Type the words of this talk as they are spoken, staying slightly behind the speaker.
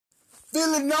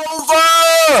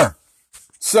Villanova!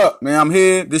 What's up, man? I'm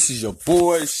here. This is your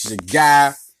boy. This is your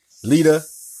guy, Leader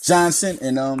Johnson,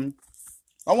 and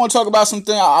I want to talk about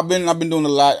something. I've been doing a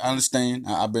lot. I understand.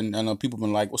 I know people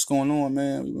been like, "What's going on,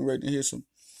 man?" We've been ready to hear some.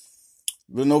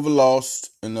 Villanova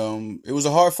lost, and it was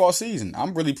a hard fought season.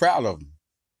 I'm really proud of them.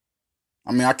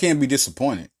 I mean, I can't be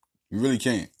disappointed. You really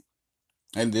can't.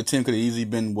 And the team could have easily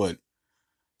been what?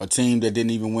 A team that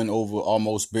didn't even win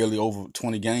barely over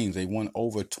 20 games. They won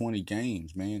over 20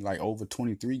 games, man. Like over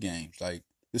 23 games. Like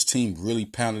this team really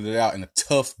pounded it out in a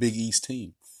tough Big East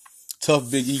team.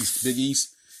 Tough Big East. Big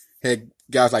East had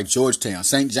guys like Georgetown,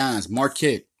 St. John's,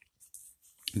 Marquette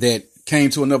that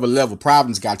came to another level.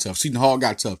 Providence got tough. Seton Hall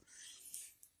got tough.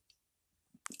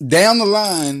 Down the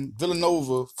line,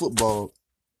 Villanova football.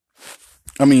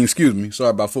 Sorry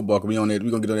about football. We're going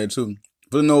to get on that too.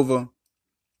 Villanova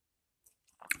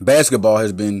basketball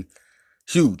has been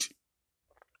huge.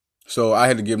 So I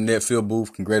had to give him that. Phil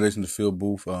Booth. Congratulations to Phil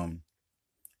Booth.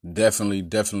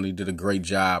 Definitely did a great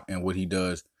job in what he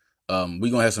does. We're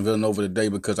going to have some Villanova today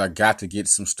because I got to get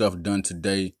some stuff done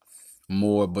today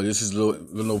more. But this is a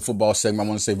little football segment. I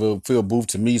want to say Phil Booth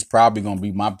to me is probably going to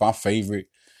be my favorite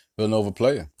Villanova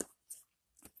player.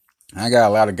 I got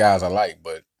a lot of guys I like,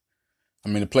 but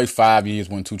to play 5 years,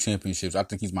 win 2 championships, I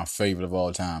think he's my favorite of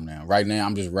all time now. Right now,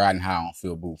 I'm just riding high on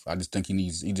Phil Booth. I just think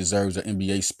he deserves an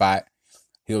NBA spot.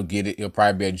 He'll get it. He'll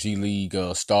probably be a G League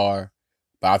star,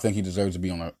 but I think he deserves to be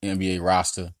on an NBA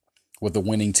roster with a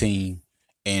winning team.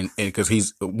 And because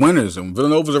he's winners, and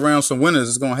Villanova's around some winners,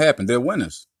 it's going to happen. They're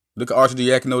winners. Look at Archie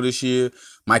Diacono this year,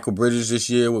 Michael Bridges this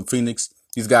year with Phoenix.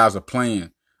 These guys are playing.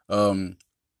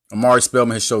 Amari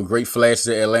Spellman has showed great flashes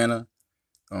at Atlanta.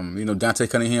 Dante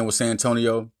Cunningham with San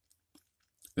Antonio.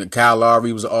 And Kyle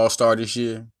Lowry was an all-star this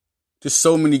year. Just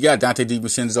so many guys. Dante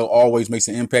DiVincenzo always makes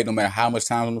an impact no matter how much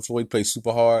time on the floor. He plays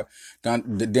super hard.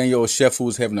 Daniel Chef,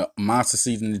 who's having a monster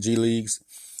season in the G Leagues,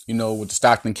 with the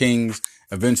Stockton Kings.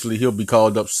 Eventually, he'll be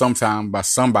called up sometime by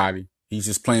somebody. He's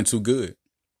just playing too good.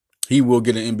 He will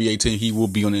get an NBA team. He will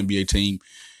be on the NBA team.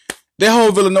 That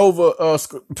whole Villanova,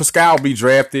 Pascal will be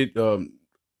drafted.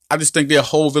 I just think their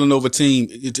whole Villanova team,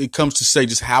 it comes to say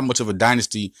just how much of a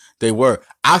dynasty they were.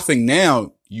 I think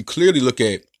now you clearly look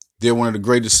at they're one of the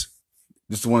greatest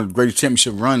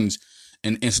championship runs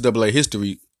in NCAA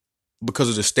history because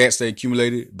of the stats they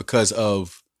accumulated, because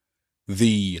of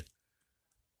the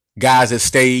guys that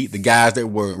stayed, the guys that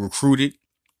were recruited,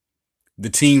 the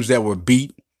teams that were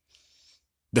beat,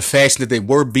 the fashion that they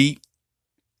were beat.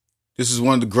 This is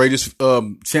one of the greatest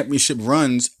championship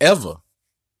runs ever.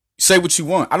 Say what you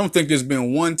want. I don't think there's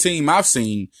been one team I've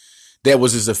seen that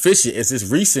was as efficient as this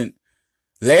recent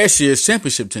last year's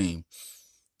championship team.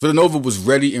 Villanova was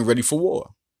ready for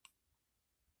war.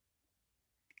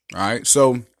 All right.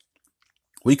 So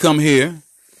we come here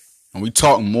and we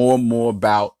talk more and more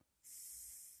about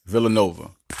Villanova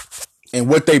and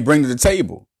what they bring to the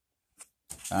table.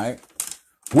 All right.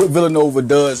 What Villanova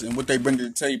does and what they bring to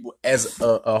the table as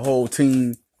a whole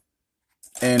team.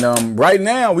 And right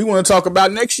now, we want to talk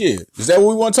about next year. Is that what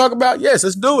we want to talk about? Yes,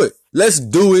 let's do it. Let's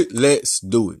do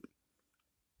it.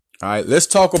 All right, let's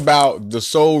talk about the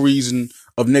sole reason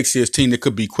of next year's team that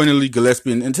could be Quinerly,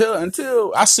 Gillespie. And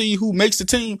until I see who makes the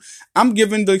team, I'm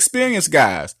giving the experienced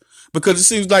guys because it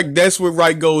seems like that's where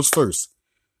right goes first.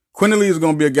 Quinerly is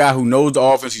going to be a guy who knows the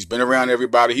offense. He's been around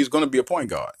everybody. He's going to be a point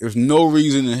guard. There's no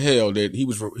reason in hell that he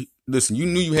was. Listen, you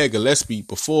knew you had Gillespie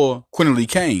before Quinerly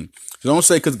came. So don't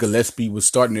say because Gillespie was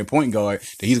starting their point guard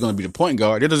that he's going to be the point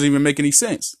guard. That doesn't even make any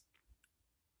sense.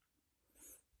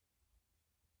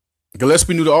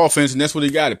 Gillespie knew the offense, and that's what he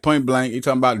got it. Point blank. You're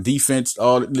talking about defense.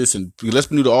 Listen,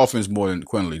 Gillespie knew the offense more than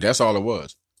Quinerly. That's all it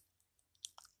was.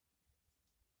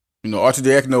 Archie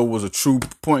Diacono was a true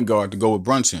point guard to go with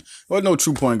Brunson. There's no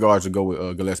true point guards to go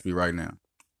with Gillespie right now.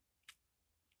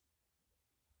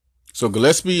 So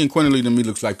Gillespie and Quinerly to me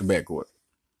looks like the backcourt.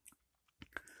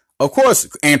 Of course,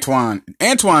 Antoine.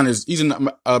 He's in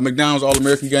the McDonald's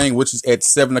All-American game, which is at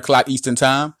 7:00 Eastern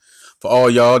time. For all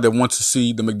y'all that want to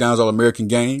see the McDonald's All-American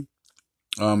game,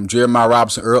 Jeremiah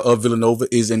Robinson Earl of Villanova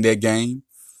is in that game.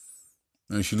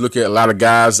 And if you look at a lot of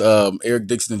guys, Eric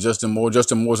Dixon and Justin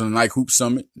Moore's in the Nike Hoop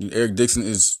Summit. Eric Dixon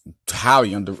is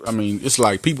highly it's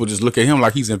like people just look at him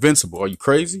like he's invincible. Are you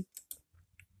crazy?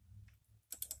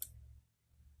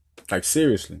 Like,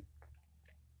 seriously.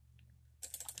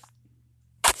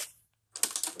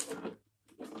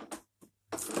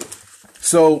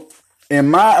 So, in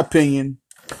my opinion,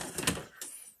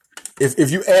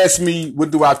 if you ask me, what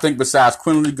do I think besides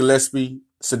Quinerly, Gillespie,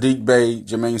 Sadiq Bey,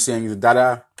 Jermaine Samuels,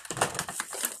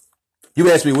 you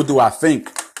ask me, what do I think?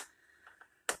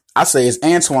 I say it's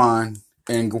Antoine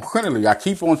And Quinterly, I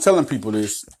keep on telling people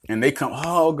this, and they come,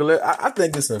 oh, Gillespie. I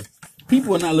think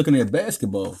people are not looking at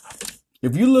basketball.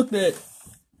 If you looked at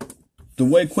the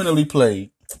way Quinterly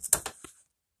played,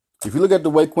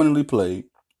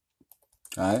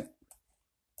 all right,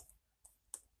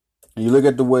 and you look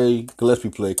at the way Gillespie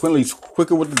played, Quinterly's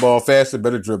quicker with the ball, faster,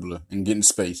 better dribbler, and getting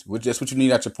space. That's what you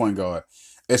need at your point guard.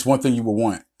 That's one thing you would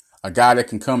want. A guy that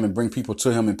can come and bring people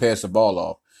to him and pass the ball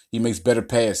off. He makes better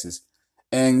passes.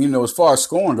 And, as far as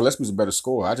scoring, Gillespie's a better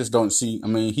scorer. I just don't see,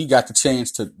 he got the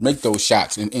chance to make those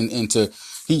shots and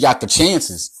he got the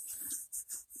chances.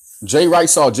 Jay Wright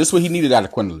saw just what he needed out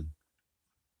of Quinterly.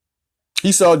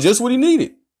 He saw just what he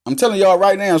needed. I'm telling y'all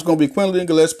right now, it's going to be Quinterly and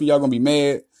Gillespie. Y'all going to be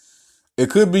mad. It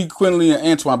could be Quinterly and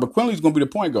Antoine, but Quinterly's going to be the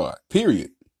point guard, period.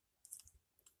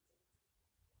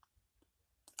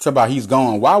 It's about he's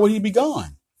gone. Why would he be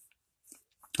gone?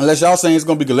 Unless y'all saying it's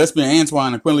going to be Gillespie and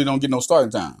Antoine and Quinterly don't get no starting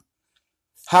time.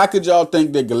 How could y'all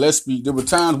think that Gillespie, there were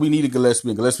times we needed Gillespie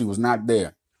and Gillespie was not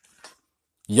there.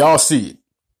 Y'all see it.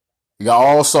 Y'all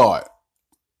all saw it.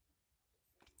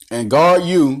 And guard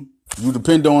you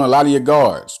depend on a lot of your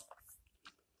guards.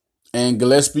 And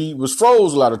Gillespie was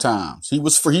froze a lot of times. He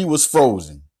was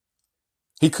frozen.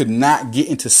 He could not get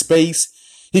into space.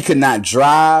 He could not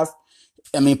drive.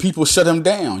 People shut him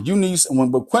down.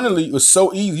 But Quinterly was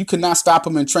so easy. You could not stop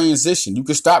him in transition. You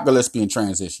could stop Gillespie in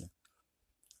transition.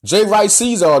 Jay Wright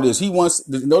sees all this. He wants,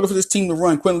 in order for this team to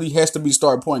run, Quinterly has to be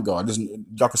starting point guard.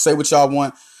 Y'all can say what y'all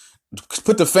want.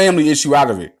 Put the family issue out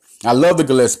of it. I love the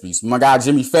Gillespies. My guy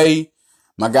Jimmy Faye,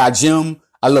 my guy Jim.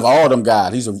 I love all them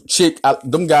guys. He's a chick.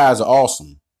 Them guys are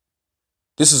awesome.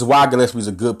 This is why Gillespie's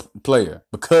a good player.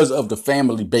 Because of the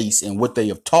family base and what they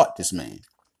have taught this man.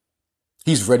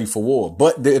 He's ready for war.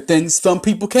 But there are things some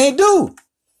people can't do.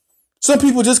 Some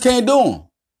people just can't do them.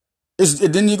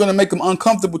 Then you're going to make them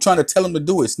uncomfortable trying to tell them to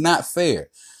do it. It's not fair.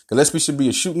 Gillespie should be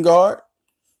a shooting guard,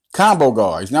 combo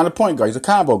guard. He's not a point guard. He's a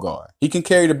combo guard. He can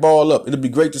carry the ball up. It'll be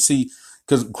great to see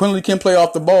because Quinterly can play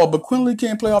off the ball, but Quinterly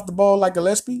can't play off the ball like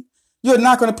Gillespie. You're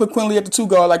not going to put Quinterly at the two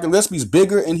guard like Gillespie's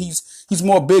bigger and he's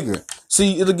more bigger.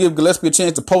 See, it'll give Gillespie a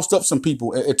chance to post up some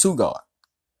people at two guard.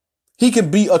 He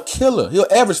can be a killer. He'll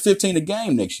average 15 a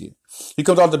game next year. He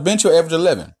comes off the bench, he'll average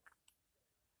 11.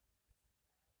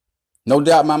 No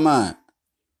doubt in my mind.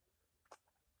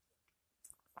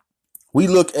 We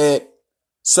look at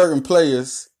certain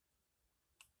players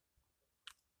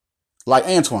like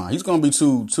Antoine. He's going to be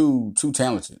too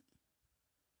talented.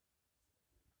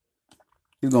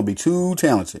 He's going to be too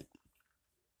talented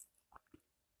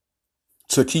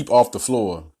to keep off the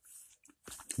floor.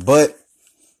 But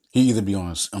he either be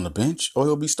on the bench or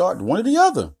he'll be starting. One or the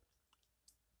other.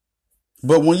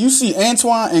 But when you see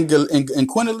Antoine and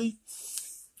Quinterly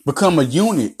become a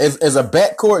unit, as a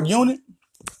backcourt unit,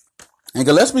 and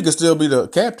Gillespie could still be the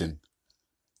captain.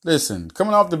 Listen,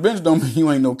 coming off the bench don't mean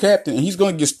you ain't no captain. And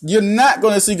you're not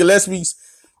going to see Gillespie's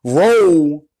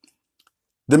role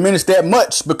diminish that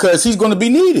much because he's going to be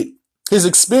needed. His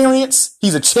experience,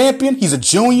 he's a champion, he's a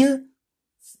junior.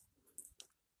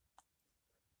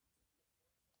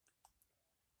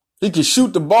 He can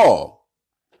shoot the ball.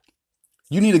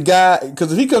 You need a guy,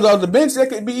 because if he comes off the bench, that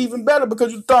could be even better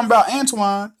because you're talking about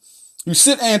Antoine. You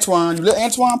sit Antoine, you let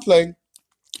Antoine play.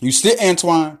 You sit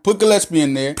Antoine, put Gillespie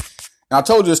in there. And I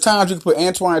told you, there's times you can put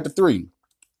Antoine at the 3.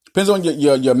 Depends on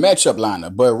your matchup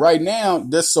lineup. But right now,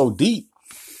 that's so deep.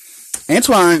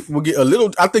 Antoine will get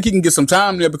I think he can get some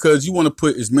time there because you want to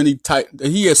put as many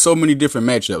he has so many different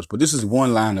matchups. But this is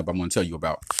one lineup I'm going to tell you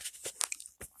about.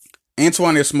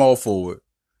 Antoine is small forward.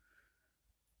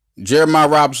 Jeremiah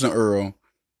Robinson Earl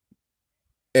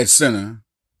at center.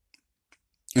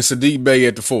 And Saddiq Bey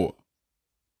at the 4.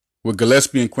 With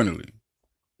Gillespie and Quinterly.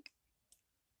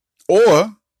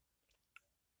 Or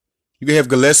you can have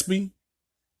Gillespie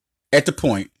at the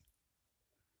point.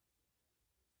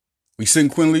 We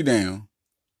send Quinterly down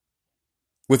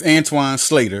with Antoine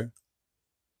Slater,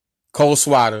 Cole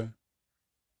Swatter,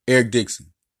 Eric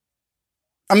Dixon.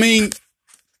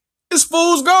 It's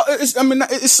fool's gold.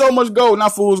 It's so much gold.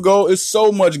 Not fool's gold. It's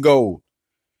so much gold.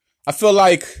 I feel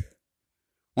like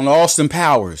on Austin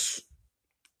Powers,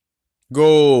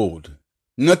 gold.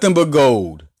 Nothing but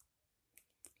gold.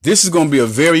 This is going to be a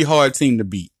very hard team to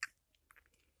beat.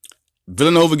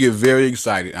 Villanova get very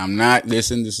excited.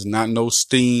 This is not no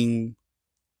steam.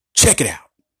 Check it out.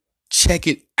 Check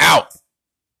it out.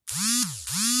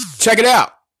 Check it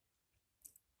out.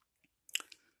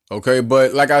 Okay,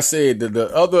 but like I said,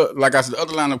 the other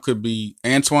lineup could be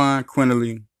Antoine,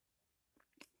 Quinterly.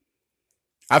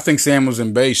 I think Samuels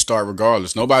and Bey start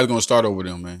regardless. Nobody's going to start over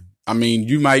them, man.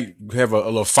 You might have a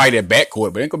little fight at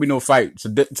backcourt, but ain't going to be no fight.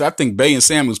 So I think Bey and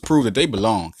Samuels prove that they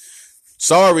belong.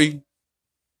 Sorry.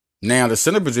 Now the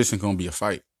center position gonna be a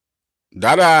fight.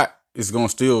 Dada is gonna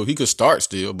still. He could start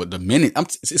still, but the minute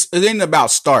it ain't about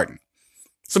starting.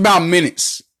 It's about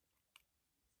minutes.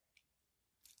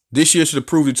 This year should have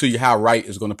proved it to you how Wright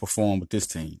is gonna perform with this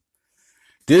team.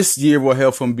 This year will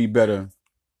help him be better.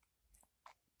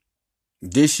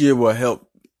 This year will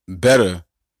help better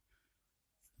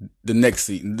the next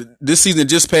season. This season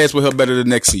just passed will help better the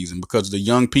next season because the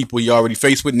young people he already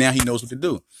faced with, now he knows what to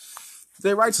do.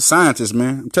 Jay Wright's a scientist,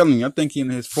 man. I'm telling you, I think in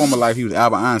his former life he was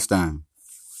Albert Einstein.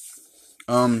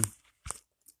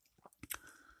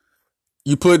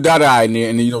 You put Dada in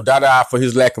there, and Dada for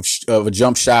his lack of a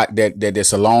jump shot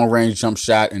that's a long range jump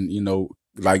shot, and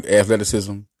like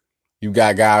athleticism. You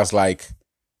got guys like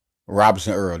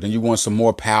Robinson Earl. Then you want some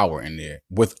more power in there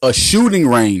with a shooting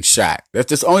range shot. That's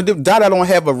just only Dada don't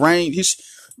have a range.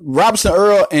 Robinson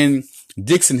Earl and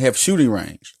Dixon have shooting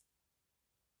range.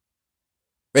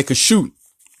 They could shoot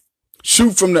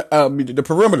from the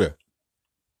perimeter.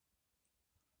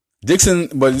 Dixon,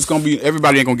 but it's gonna be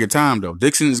everybody ain't gonna get time though.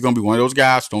 Dixon is gonna be one of those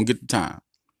guys who don't get the time.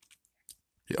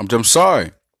 I'm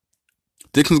sorry.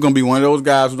 Dixon's gonna be one of those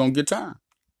guys who don't get time.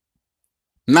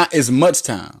 Not as much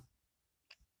time.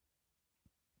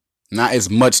 Not as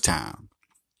much time.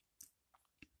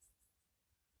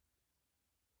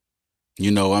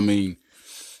 You're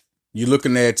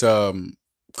looking at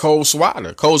Cole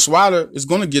Swider. Cole Swider is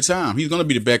going to get time. He's going to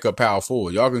be the backup power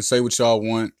forward. Y'all can say what y'all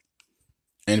want.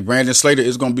 And Brandon Slater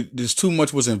is going to be, there's too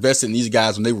much was invested in these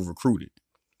guys when they were recruited.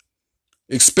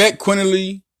 Expect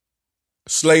Quinterly,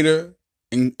 Slater,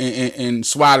 and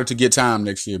Swider to get time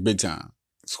next year, big time.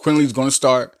 Quinterly's going to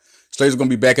start. Slater's going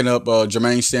to be backing up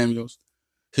Jermaine Samuels.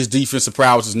 His defensive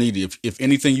prowess is needed. If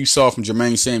anything you saw from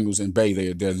Jermaine Samuels and Bay,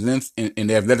 their length and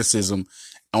their athleticism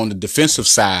on the defensive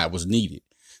side was needed.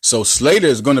 So Slater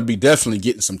is going to be definitely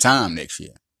getting some time next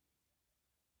year.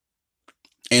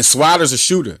 And Swider's a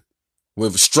shooter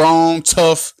with strong,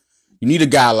 tough. You need a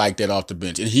guy like that off the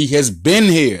bench. And he has been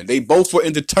here. They both were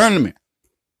in the tournament.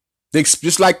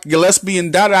 Just like Gillespie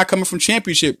and Dada coming from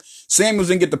championship. Samuels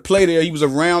didn't get to play there. He was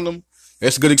around them.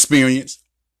 That's a good experience.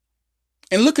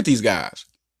 And look at these guys.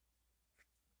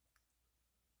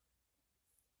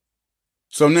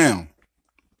 So now,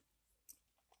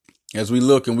 as we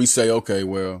look and we say, okay,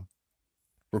 well,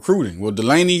 recruiting. Well,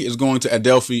 Delaney is going to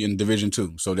Adelphi in Division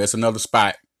II. So that's another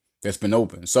spot that's been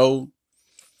open. So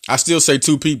I still say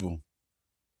 2 people.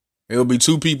 It'll be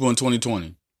 2 people in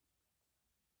 2020.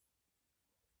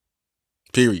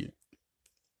 Period.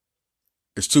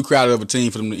 It's too crowded of a team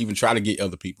for them to even try to get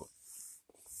other people.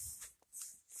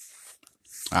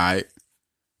 All right.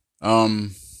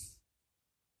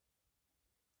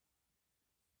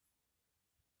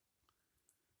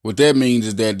 What that means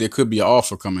is that there could be an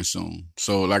offer coming soon.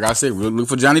 So, like I said, look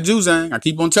for Johnny Juzang. I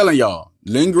keep on telling y'all.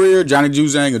 Lynn Greer, Johnny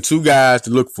Juzang are 2 guys to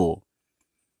look for.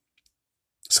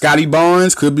 Scotty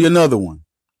Barnes could be another one.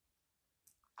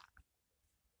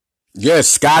 Yes,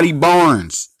 Scotty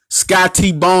Barnes.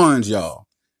 Scotty Barnes, y'all.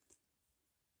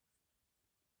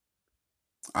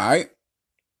 All right.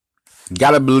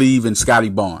 Gotta believe in Scotty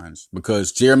Barnes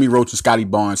because Jeremy Roach and Scotty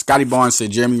Barnes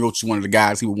said Jeremy Roach is one of the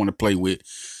guys he would want to play with,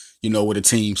 with a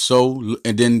team. So,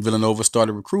 and then Villanova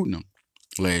started recruiting him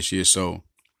last year. So,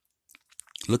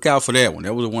 look out for that one.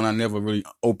 That was the one I never really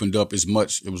opened up as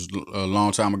much. It was a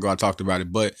long time ago I talked about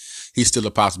it, but he's still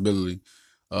a possibility.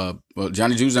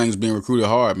 Johnny Juzang is being recruited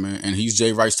hard, man, and he's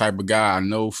Jay Wright's type of guy. I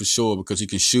know for sure because he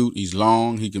can shoot. He's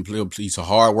long. He can play. He's a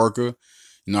hard worker.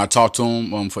 I talked to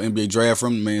him for NBA Draft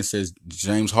Room. The man says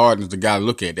James Harden is the guy to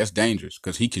look at. That's dangerous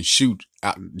because he can shoot.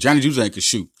 Johnny Juzang can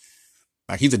shoot.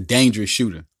 Like, he's a dangerous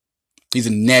shooter. He's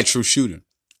a natural shooter.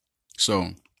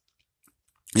 So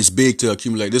it's big to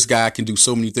accumulate. This guy can do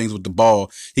so many things with the ball.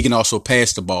 He can also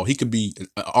pass the ball. He could be an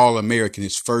All-American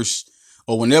his first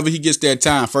or whenever he gets that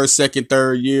time, first, second,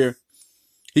 third year.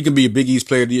 He can be a Big East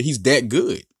player of the year. He's that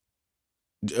good.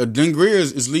 Lynn Greer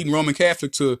is leading Roman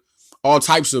Catholic to all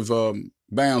types of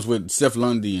bounds with Seth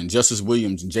Lundy and Justice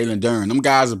Williams and Jalen Duren. Them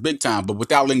guys are big time, but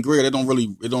without Lynn Greer, it don't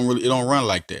run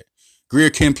like that. Greer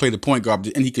can play the point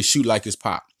guard and he can shoot like his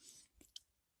pop.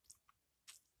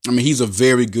 I mean, he's a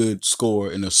very good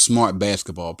scorer and a smart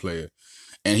basketball player.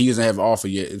 And he doesn't have an offer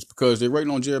yet. It's because they're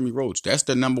waiting on Jeremy Roach. That's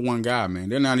their number one guy, man.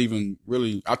 They're not even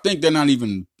really, I think they're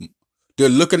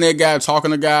looking at guys,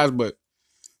 talking to guys, but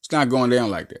it's not going down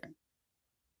like that.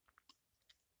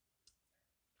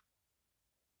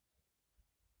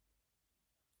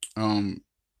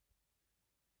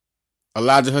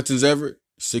 Elijah Hutchins Everett,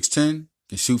 6'10",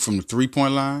 can shoot from the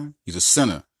 3-point line. He's a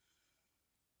center.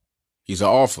 He's an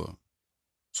offer.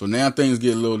 So now things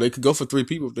get they could go for 3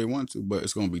 people if they want to, but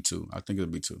it's going to be 2. I think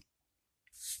it'll be 2.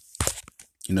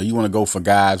 You want to go for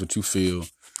guys what you feel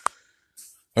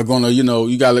are going to,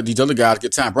 you got to let these other guys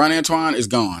get time. Brian Antoine is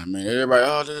gone. I mean,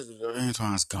 everybody,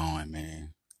 Antoine's gone,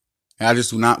 man. And I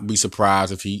just would not be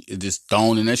surprised if he is just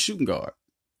thrown in that shooting guard.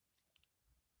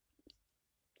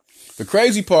 The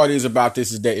crazy part is about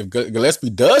this is that if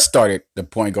Gillespie does start at the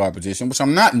point guard position, which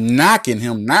I'm not knocking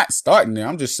him not starting there,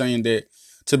 I'm just saying that,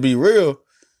 to be real,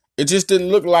 it just didn't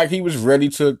look like he was ready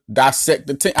to dissect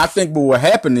the team. I think what will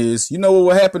happen is, what will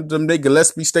happen to them?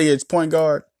 Gillespie stay at point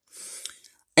guard?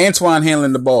 Antoine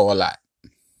handling the ball a lot.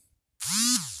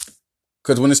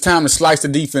 Because when it's time to slice the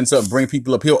defense up, bring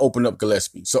people up, he'll open up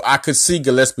Gillespie. So I could see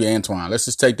Gillespie Antoine. Let's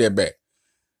just take that back.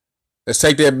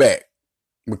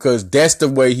 Because that's the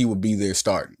way he would be there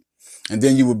starting. And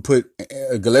then you would put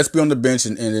Gillespie on the bench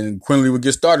and then Quinley would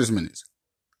get starters minutes.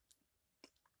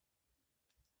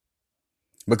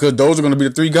 Because those are going to be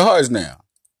the three guards now.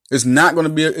 It's not going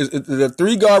to be, the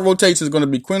three guard rotation is going to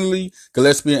be Quinley,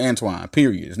 Gillespie, and Antoine,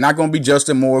 period. It's not going to be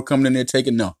Justin Moore coming in there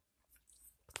taking, no.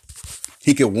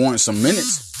 He could warrant some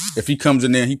minutes if he comes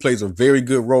in there and he plays a very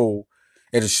good role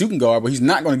as a shooting guard, but he's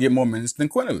not going to get more minutes than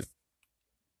Quinley.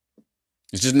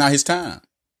 It's just not his time.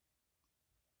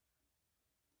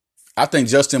 I think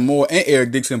Justin Moore and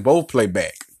Eric Dixon both play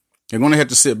back. They're going to have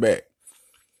to sit back.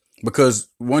 Because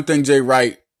one thing Jay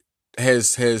Wright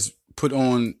has put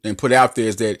on and put out there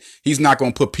is that he's not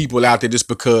going to put people out there just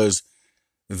because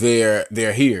they're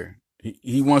here.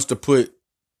 He wants to put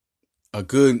a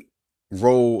good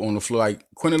role on the floor. Like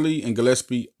Quinley and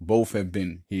Gillespie both have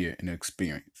been here and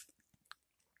experienced.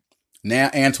 Now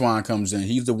Antoine comes in.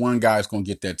 He's the one guy that's going to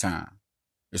get that time.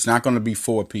 It's not going to be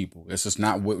four people. That's just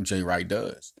not what Jay Wright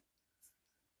does.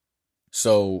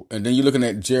 So, and then you're looking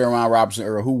at Jeremiah Robinson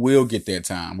Earl, who will get that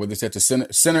time, whether it's at the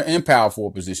center and power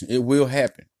forward position. It will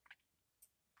happen.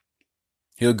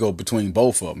 He'll go between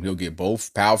both of them. He'll get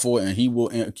both power forward, and he will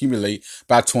accumulate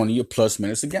about 20 or plus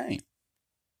minutes a game.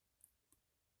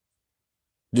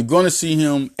 You're going to see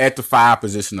him at the 5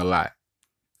 position a lot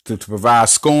to provide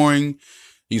scoring.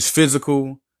 He's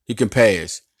physical. He can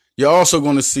pass. You're also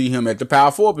going to see him at the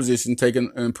power forward position, taking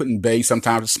and putting base,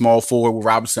 sometimes a small forward with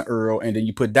Robinson Earl, and then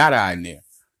you put Dada in there.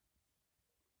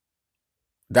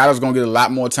 Dada's going to get a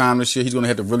lot more time this year. He's going to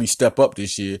have to really step up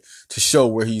this year to show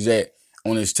where he's at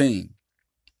on his team.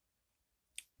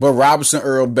 But Robinson,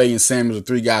 Earl, Bay, and Samuels are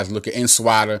 3 guys to look at, and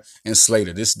Swider and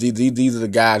Slater. These are the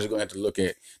guys you're going to have to look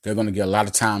at. They're going to get a lot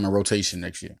of time in rotation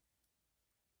next year.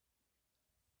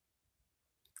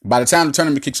 By the time the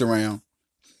tournament kicks around,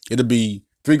 it'll be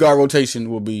 3-guard rotation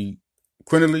will be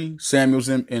Quinley, Samuels,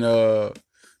 and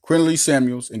Quinley,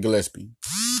 Samuels, and Gillespie.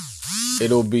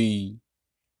 It'll be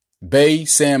Bay,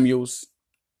 Samuels,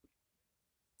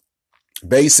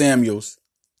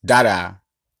 Dada,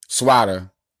 Swider,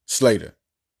 Slater,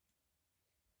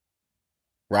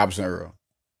 Robinson, Earl.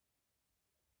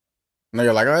 Now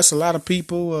you're like, oh, that's a lot of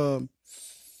people.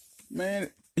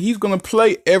 Man, he's going to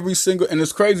play every single, and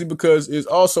it's crazy because it's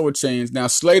also a change. Now,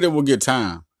 Slater will get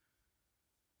time.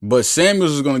 But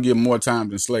Samuels is going to get more time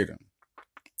than Slater.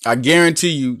 I guarantee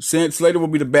you, Slater will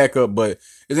be the backup, but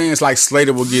it ain't like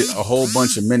Slater will get a whole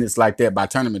bunch of minutes like that by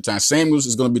tournament time. Samuels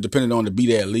is going to be dependent on to be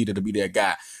that leader, to be that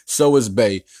guy. So is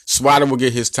Bay. Swider will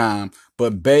get his time,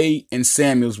 but Bay and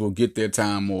Samuels will get their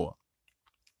time more.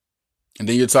 And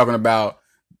then you're talking about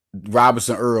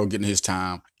Robinson Earl getting his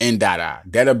time and Dada.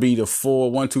 That'll be the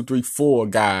 4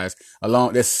 guys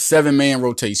along. That's 7-man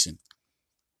rotation.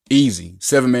 Easy.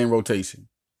 7-man rotation.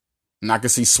 And I can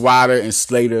see Swider and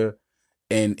Slater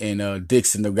and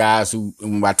Dixon, the guys who,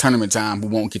 by tournament time, who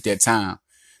won't get that time.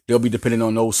 They'll be depending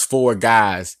on those 4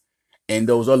 guys and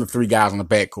those other 3 guys on the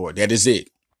backcourt. That is it.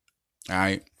 All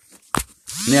right.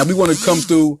 Now, we want to come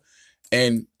through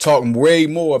and talk way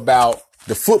more about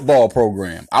the football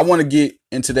program. I want to get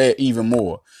into that even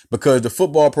more because the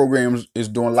football program is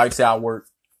doing lights out work.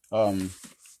 Sakome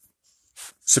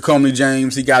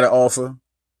James, he got an offer.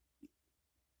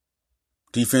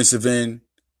 Defensive end.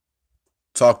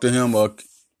 Talked to him.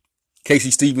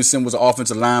 Casey Stevenson was an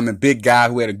offensive lineman, big guy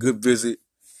who had a good visit.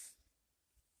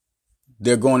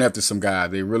 They're going after some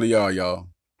guys. They really are, y'all.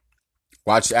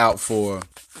 Watch out for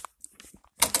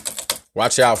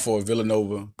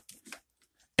Villanova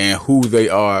and who they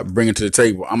are bringing to the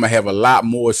table. I'm going to have a lot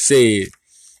more said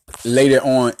later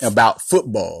on about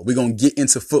football. We're going to get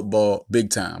into football big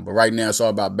time. But right now, it's all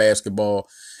about basketball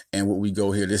and what we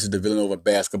go here. This is the Villanova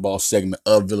basketball segment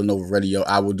of Villanova Radio.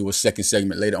 I will do a second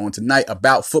segment later on tonight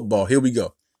about football. Here we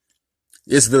go.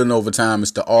 It's Villanova time.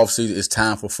 It's the off season. It's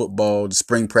time for football. The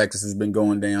spring practice has been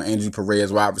going down. Andrew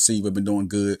Perez, wide receiver, been doing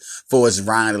good. Forrest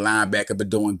Ryan, the linebacker, been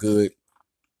doing good.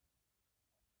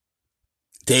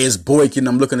 Dez Boykin,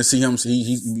 I'm looking to see him.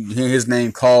 His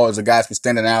name called as a guy's been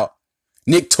standing out.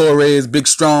 Nick Torres, big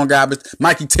strong guy, but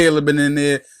Mikey Taylor been in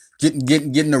there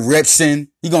getting the reps in.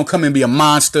 He gonna come and be a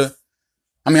monster.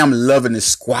 I mean, I'm loving this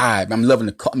squad. I'm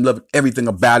loving everything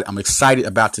about it. I'm excited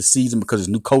about the season because it's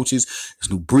new coaches,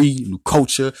 it's new breed, new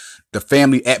culture, the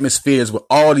family atmosphere is what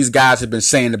all these guys have been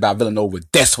saying about Villanova.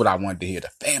 That's what I wanted to hear.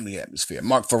 The family atmosphere.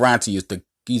 Mark Ferranti is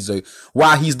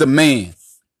why he's the man.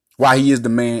 Why he is the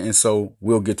man, and so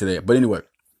we'll get to that. But anyway,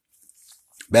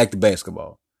 back to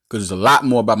basketball. Because there's a lot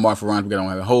more about Mark Ferranti. We're going to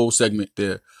have a whole segment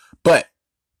there. But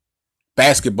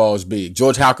basketball is big.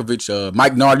 George Halkovich,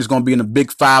 Mike Nardi's going to be in the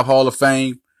Big Five Hall of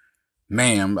Fame.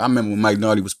 Man, I remember when Mike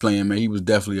Nardi was playing, man. He was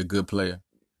definitely a good player.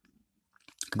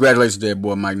 Congratulations to that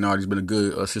boy, Mike Nardi. He's been a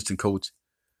good assistant coach.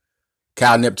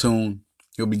 Kyle Neptune,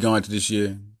 he'll be going to this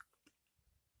year.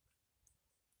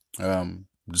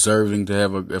 Deserving to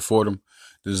have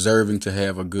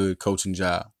a good coaching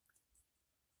job.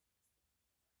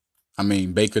 I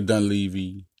mean, Baker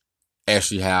Dunleavy,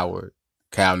 Ashley Howard,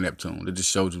 Kyle Neptune. That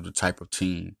just shows you the type of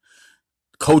team,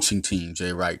 coaching team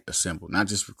Jay Wright assembled. Not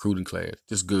just recruiting class,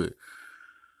 just good.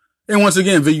 And once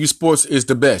again, VU Sports is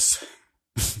the best.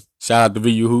 Shout out to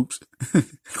VU Hoops.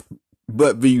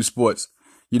 But VU Sports,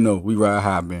 we ride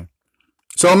high, man.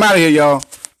 So I'm out of here, y'all.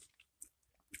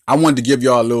 I wanted to give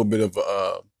y'all a little bit of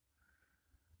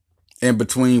in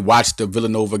between. Watch the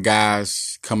Villanova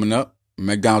guys coming up.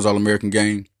 McDonald's All-American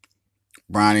game.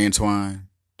 Brian Antoine,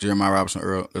 Jeremiah Robinson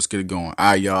Earl. Let's get it going. All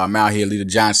right, y'all. I'm out here. Lita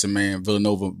Johnson, man.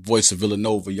 Villanova, voice of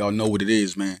Villanova. Y'all know what it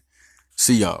is, man.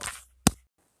 See y'all.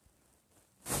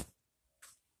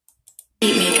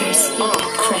 Beatmakers.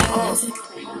 Crap music.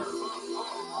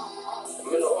 I'm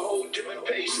in a whole different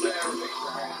pace now.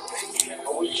 I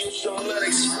was just on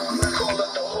Lennox. Called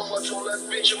up the whole bunch on that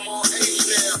bitch. I'm on age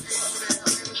now.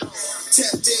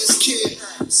 Tap dance kid,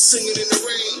 singing in the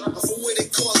rain. I'm from where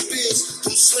they call biz.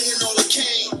 I'm slinging all the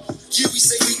cane. Yeah, we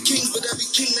say we kings, but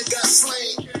every king that got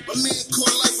slain. My man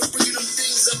caught life and bringing them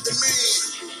things up the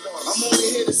main. I'm only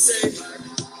here to say,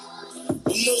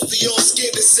 what most of y'all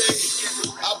scared to say.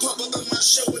 I'll pop up on my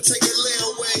show and take a lay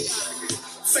away.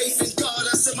 Faith in God,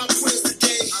 I said my prayers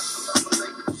today.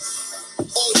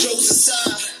 All jokes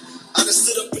aside, I done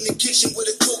stood up in the kitchen where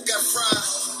the coke got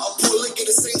fried. I'll pour liquor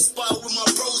the same spot where my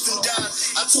bros and died.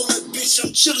 I told that bitch I'm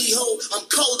chilly ho, I'm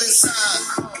cold inside.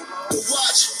 The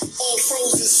watch, all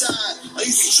froze inside. I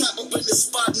used to trap up in the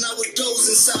spot and I would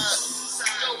doze inside.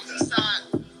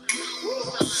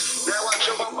 Now I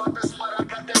jump up out the spot, I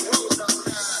got that rose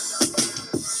outside.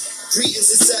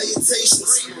 Greetings and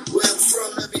salutations. Where I'm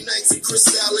from, every night's a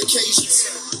crystal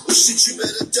occasions. Well, shit, you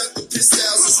better duck the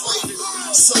pistols and waving.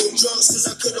 So drunk since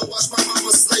I couldn't watch my mama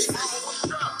slaving.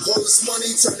 All this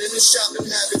money turned into shopping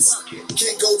habits.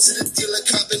 Can't go to the dealer,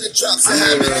 copping the drops and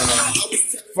habit.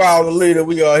 Follow the leader.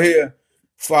 We are here.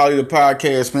 Follow the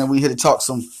podcast, man. We here to talk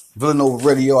some Villanova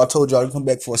radio. I told y'all to come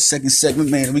back for a second segment,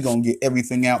 man. We're going to get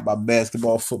everything out by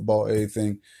basketball, football,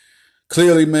 everything.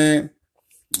 Clearly, man,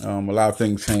 a lot of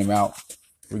things came out.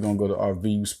 We're going to go to our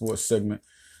VU Sports segment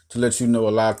to let you know a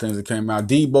lot of things that came out.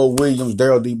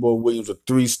 Daryl Debo Williams, a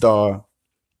 3-star.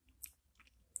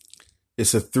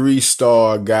 It's a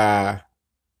 3-star guy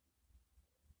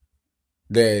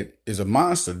that is a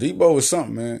monster. Debo is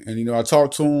something, man. And, I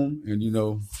talked to him, and,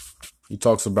 he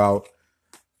talks about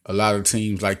a lot of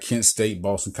teams like Kent State,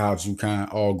 Boston College,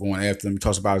 UConn, all going after him. He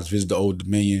talks about his visit to Old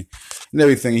Dominion and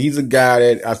everything. He's a guy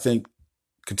that I think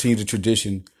continues the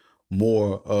tradition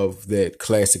more of that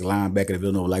classic linebacker that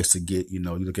Villanova likes to get. You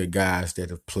look at guys that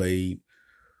have played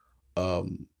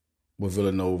with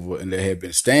Villanova and there have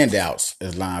been standouts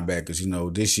as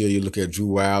linebackers. This year you look at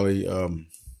Drew Wiley.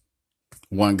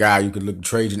 One guy you could look,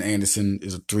 Trajan Anderson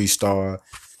is a 3-star.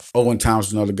 Owen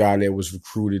Thompson, another guy that was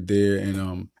recruited there.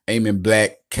 And Eamon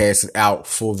Black casted out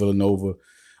for Villanova.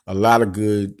 A lot of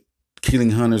good.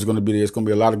 Keeling Hunter is going to be there. It's going to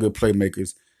be a lot of good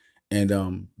playmakers.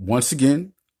 And once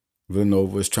again,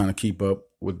 Villanova is trying to keep up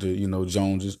with the,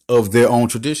 Joneses of their own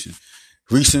tradition.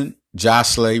 Recent, Josh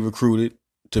Slay recruited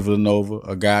to Villanova,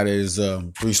 a guy that is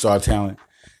 3-star talent.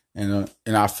 And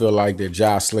I feel like that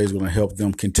Josh Slay is going to help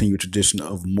them continue a tradition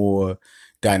of more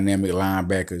dynamic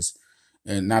linebackers.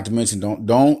 And not to mention,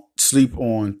 don't sleep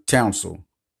on Townsell.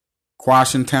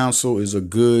 Quashon Townsell is a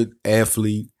good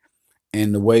athlete.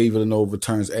 And the way Villanova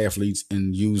turns athletes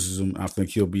and uses them, I think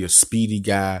he'll be a speedy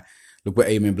guy. Look what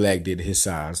Eamon Black did at his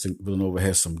size. I think Villanova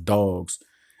has some dogs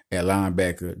at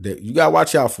linebacker that you got to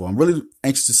watch out for. I'm really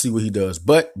anxious to see what he does.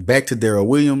 But back to Daryl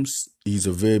Williams. He's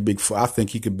a very big, I think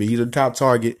he's the top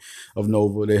target of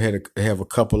Nova. They have a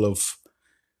couple of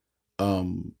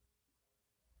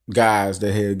guys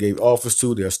that gave offers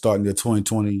to. They're starting their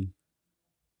 2020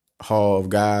 haul of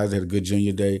guys. They had a good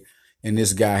junior day. And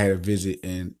this guy had a visit,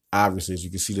 and obviously, as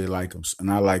you can see, they like him.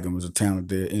 And I like him as a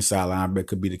talented inside linebacker,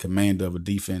 could be the commander of a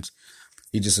defense.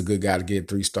 He's just a good guy to get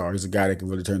 3-star. He's a guy that can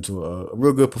really turn into a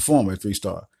real good performer at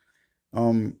 3-star.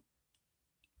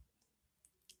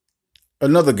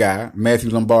 Another guy,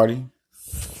 Matthew Lombardi.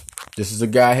 This is a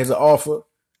guy has an offer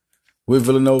with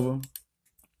Villanova.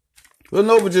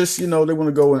 Villanova just, they want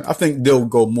to go in. I think they'll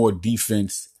go more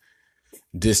defense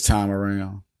this time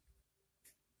around.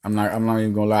 I'm not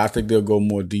even gonna lie. I think they'll go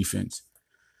more defense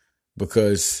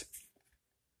because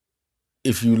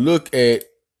if you look at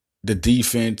the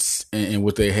defense and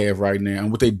what they have right now and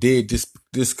what they did this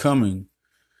past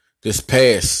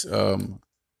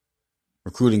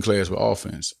recruiting class with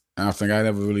offense, and I think I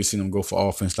never really seen them go for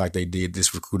offense like they did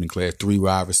this recruiting class. 3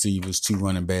 wide receivers, 2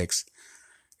 running backs.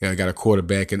 They got a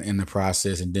quarterback in the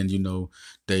process, and then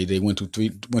they went to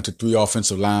three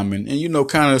offensive linemen, and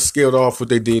kind of scaled off what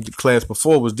they did. The class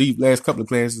before was deep. Last couple of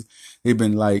classes they've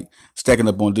been like stacking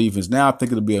up on defense. Now I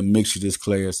think it'll be a mixture this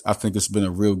class. I think it's been a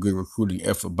real good recruiting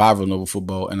effort by Villanova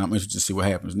football, and I'm interested to see what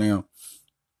happens now.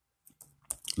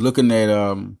 Looking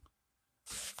at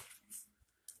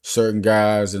certain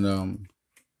guys and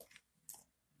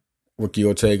Ricky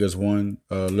Ortega's one.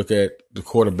 Look at the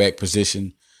quarterback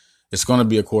position. It's going to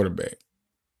be a quarterback.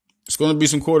 It's going to be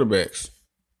some quarterbacks.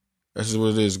 That's just what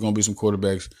it is. It's going to be some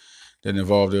quarterbacks that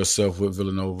involve themselves with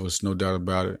Villanova. There's no doubt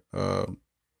about it.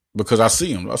 Because I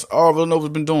see them. That's all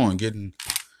Villanova's been doing, getting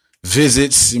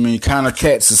visits. Connor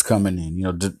Katz is coming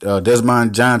in.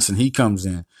 Desmond Johnson, he comes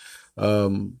in.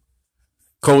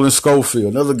 Colin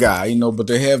Schofield, another guy, but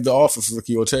they have the offer for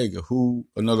Ricky Ortega, who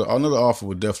another offer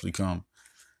would definitely come.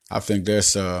 I think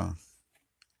that's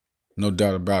no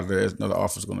doubt about it. There's another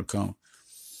offer's going to come.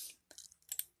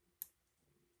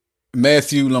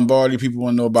 Matthew Lombardi, people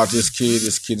want to know about this kid.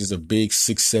 This kid is a big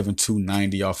 6'7",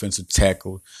 290 offensive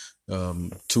tackle,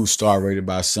 2-star rated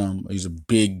by some. He's a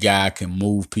big guy, can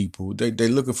move people. They're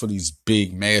looking for these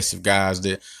big, massive guys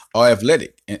that are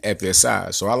athletic at their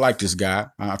size. So I like this guy.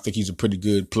 I think he's a pretty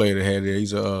good player to have there.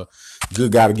 He's a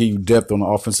good guy to give you depth on the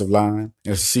offensive line.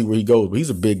 Let's see where he goes. But he's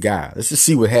a big guy. Let's just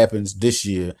see what happens this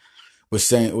year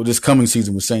this coming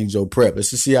season with St. Joe Prep.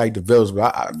 Let's just see how he develops.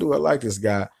 But I like this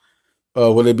guy.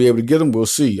 Will they be able to get him? We'll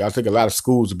see. I think a lot of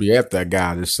schools will be after that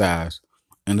guy this size.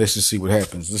 And let's just see what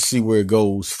happens. Let's see where it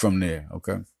goes from there,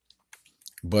 okay?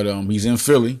 But he's in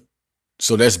Philly,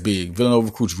 so that's big. Villanova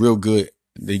recruits real good.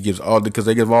 They give all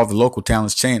the local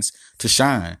talents chance to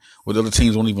shine, where the other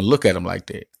teams won't even look at them like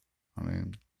that.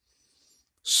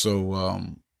 So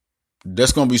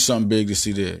that's gonna be something big to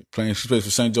see there. She plays for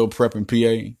St. Joe Prep in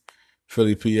PA.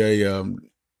 Philly, PA,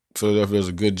 Philadelphia does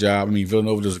a good job.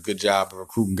 Villanova does a good job of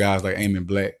recruiting guys like Eamon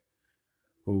Black,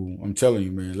 who I'm telling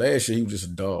you, man, last year he was just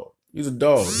a dog. He's a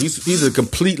dog. He's a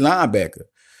complete linebacker.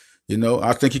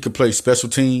 I think he can play special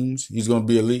teams. He's going to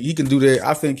be elite. He can do that.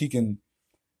 I think he can,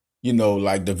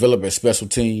 develop at special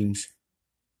teams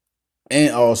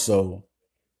and also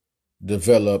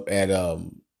develop at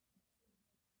on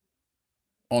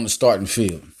the starting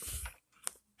field.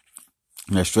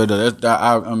 That's straight up.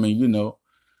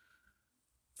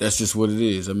 That's just what it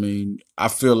is. I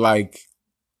feel like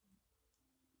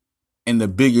in the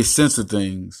biggest sense of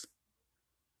things,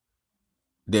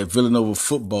 that Villanova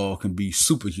football can be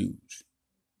super huge.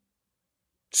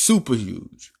 Super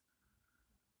huge.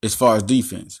 As far as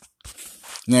defense.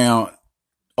 Now,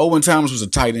 Owen Thomas was a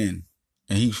tight end,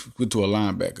 and he went to a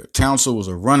linebacker. Townsend was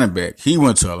a running back. He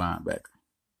went to a linebacker.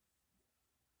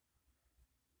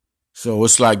 So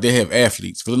it's like they have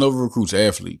athletes. Villanova recruits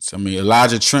athletes.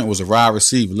 Elijah Trent was a wide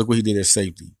receiver. Look what he did at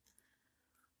safety.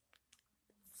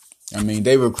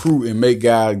 They recruit and make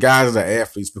guys that are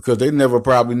athletes because they never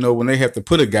probably know when they have to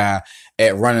put a guy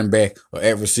at running back or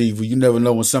at receiver. You never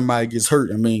know when somebody gets hurt.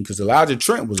 Because Elijah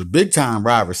Trent was a big-time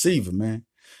wide receiver, man.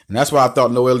 And that's why I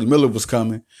thought Noelle Miller was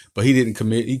coming, but he didn't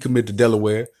commit. He committed to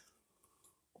Delaware.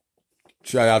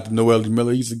 Shout out to Noelle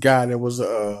Miller. He's a guy that was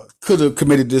could have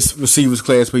committed this receivers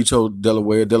class, but he chose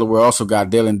Delaware. Delaware also got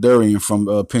Dalen Durian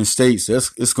from Penn State. So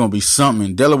it's going to be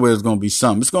something. Delaware is going to be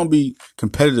something. It's going to be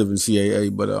competitive in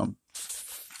CAA, but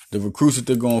the recruits that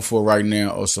they're going for right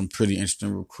now are some pretty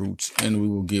interesting recruits, and we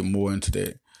will get more into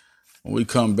that. When we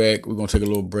come back, we're going to take a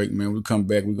little break, man. When we come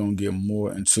back, we're going to get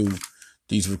more into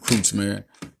these recruits, man.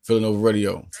 Villanova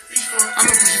Radio. I'm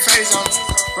gonna put your face on.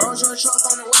 Rolls your truck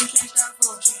on the way, can't stop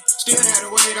for it. Still had to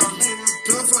wait on me.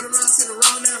 Doing for the run, to the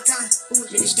wrong damn time.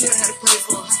 Nigga still had to pay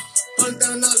for it. $1,000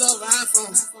 over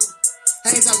iPhone.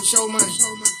 I ain't talking show money.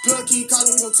 Plug key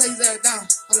calling, we gon' take that down.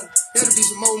 Hold up, that'll be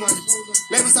some more money.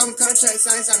 Labels talking contracts,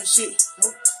 I ain't signing shit.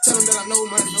 Tell them that I know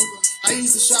money. I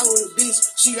used to shower with a bitch,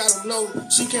 she got them low.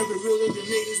 She can't be real with the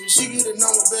niggas, but she get a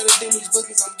number better than these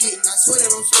buckets I'm getting. I swear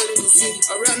that I'm flooded in the city.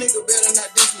 A real nigga better not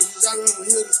diss me, cause I run with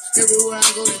hitters. Everywhere I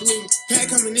go, they with me. Pat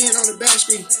coming in on the back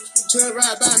street. 12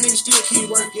 ride by, niggas still keep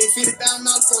working. $50,000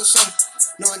 for a show.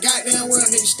 Knowing goddamn well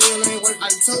niggas still ain't working.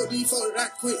 I told these folks that I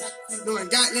quit. Knowing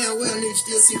goddamn well niggas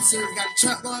still see the series. Got a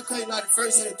trap going crazy like the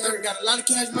first and the third. Got a lot of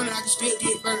cash money, I can still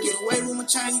get burnt. Get away with my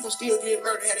chain, you can still get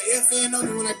murdered. Had an FN on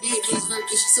me when I did get hurt.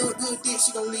 If she so good dick,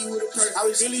 she gon' leave with a perk. I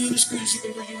was really in the streets, you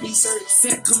can do your research.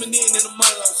 Set coming in a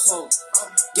motherfucker.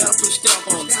 Gotta put a stamp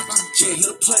on it. Yeah, hit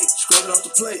a plate, scrub it off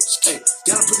the plate. Hey,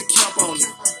 gotta put a cap on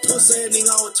it. Pussy ass nigga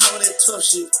always talking that tough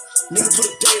shit. Nigga put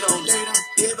a date on it.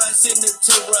 Everybody sitting at the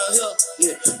table around here.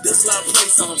 Yeah, there's a lot of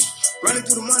place on it. Running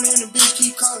through the money and the bitch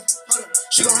keep calling.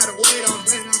 She gon' have to wait on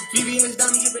me. VVS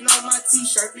diamond giving on my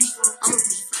t-shirt. I'ma push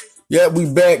your face. Yeah, we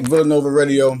back, Villanova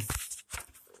Radio.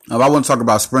 I want to talk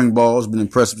about spring ball. It's been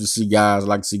impressive to see guys. I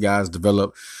like to see guys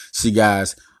develop, see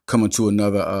guys coming to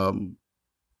another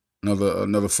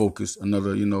focus,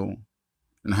 another, in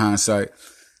hindsight.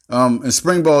 In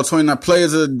spring ball, 29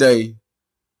 players of the day.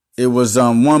 It was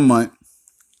 1 month,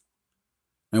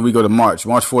 and we go to March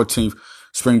 14th.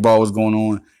 Spring ball was going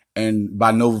on, and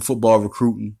by Nova Football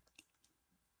Recruiting,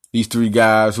 these three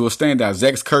guys who are standouts.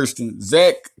 Zach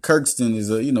Kirkston is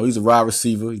he's a wide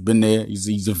receiver. He's been there.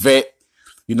 He's a vet.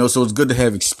 So it's good to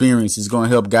have experience. It's going to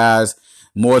help guys,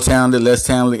 more talented, less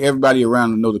talented, everybody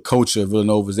around to know the culture of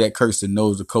Villanova. Zach Kirkston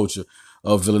knows the culture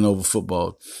of Villanova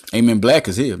football. Amen Black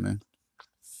is here, man.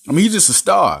 I mean, he's just a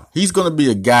star. He's going to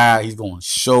be a guy. He's going to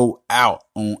show out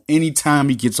on any time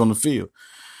he gets on the field.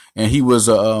 And he was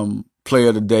a player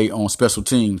of the day on special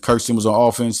teams. Kirkston was on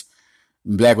offense.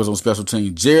 Black was on special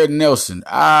teams. Jared Nelson,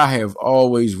 I have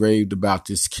always raved about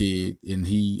this kid, and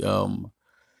he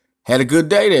had a good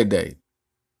day that day.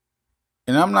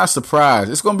 And I'm not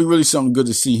surprised. It's going to be really something good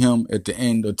to see him at the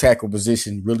end of tackle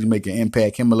position, really make an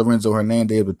impact. Him and Lorenzo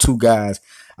Hernandez were two guys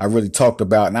I really talked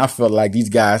about, and I felt like these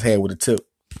guys had with a tip.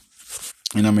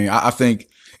 And I mean, I think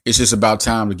it's just about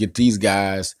time to get these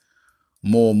guys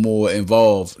more and more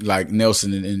involved, like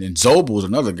Nelson and Zobel is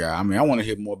another guy. I mean, I want to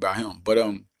hear more about him. But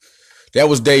that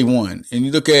was day one. And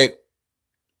you look at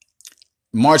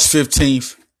March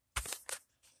 15th,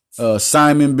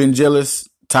 Simon Benjelis,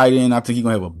 tight end. I think he's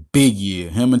going to have a big year.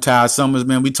 Him and Ty Summers,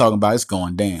 man, we talking about it's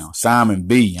going down. Simon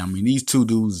B. I mean, these two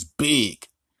dudes is big.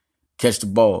 Catch the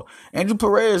ball. Andrew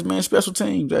Perez, man, special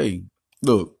teams. Hey,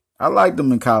 look, I liked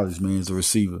him in college, man, as a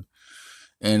receiver.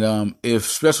 And if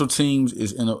special teams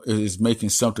is making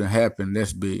something happen,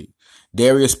 that's big.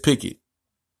 Darius Pickett.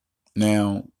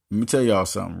 Now, let me tell y'all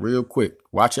something real quick.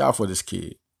 Watch out for this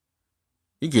kid.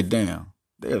 He get down.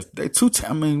 They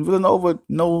I mean, Villanova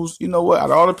knows, you know what? Out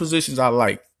of all the positions I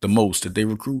like the most that they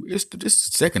recruit, it's the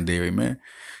secondary, man.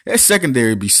 That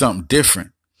secondary be something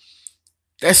different.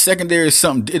 That secondary is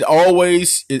something.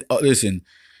 Listen,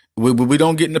 we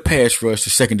don't get in the pass rush. The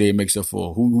secondary makes up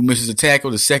for. Who misses a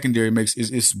tackle? The secondary makes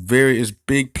it's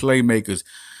big playmakers.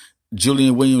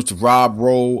 Julian Williams to Rob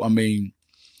Rowe. I mean,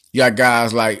 you got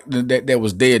guys like that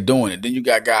was there doing it. Then you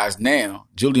got guys now.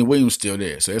 Julian Williams still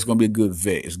there, so it's gonna be a good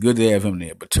vet. It's good to have him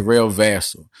there. But Terrell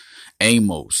Vassell,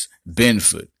 Amos,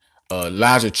 Benford,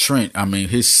 Elijah Trent. I mean,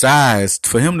 his size,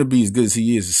 for him to be as good as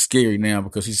he is scary now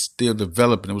because he's still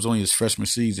developing. It was only his freshman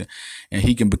season, and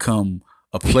he can become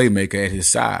a playmaker at his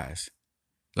size.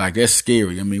 Like, that's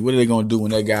scary. I mean, what are they going to do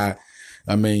when that guy,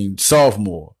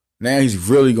 sophomore, now he's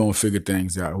really going to figure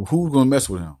things out. Who's going to mess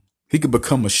with him? He could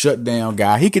become a shutdown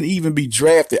guy. He can even be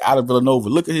drafted out of Villanova.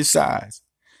 Look at his size.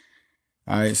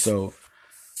 All right, so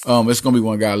it's going to be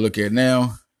one guy to look at.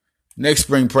 Now, next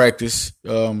spring practice,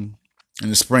 in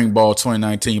the spring ball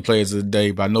 2019 players of the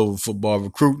day by Nova Football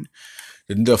Recruiting.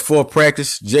 The fourth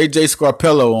practice, J.J.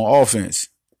 Scarpello on offense.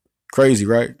 Crazy,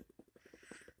 right?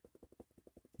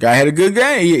 Guy had a good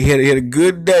game. He had a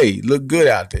good day. Looked good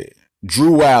out there.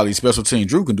 Drew Wiley, special team.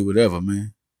 Drew can do whatever,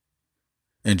 man.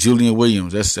 And Julian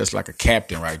Williams, that's like a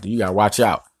captain right there. You gotta watch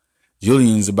out.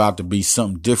 Julian's about to be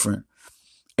something different.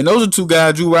 And those are two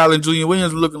guys, Drew Wiley and Julian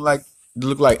Williams, look like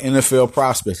NFL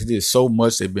prospects. They did so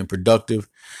much. They've been productive,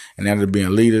 and now they're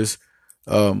being leaders.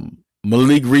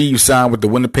 Malik Reeves signed with the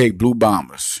Winnipeg Blue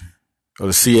Bombers, or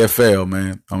the CFL,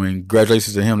 man. I mean,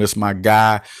 congratulations to him. That's my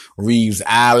guy, Reeves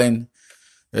Island.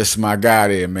 That's my guy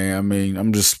there, man. I mean,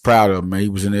 I'm just proud of him, man. He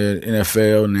was in the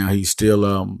NFL. Now he's still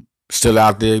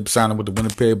out there signing with the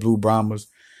Winnipeg Blue Bombers.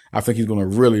 I think he's going to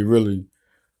really, really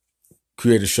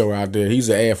create a show out there. He's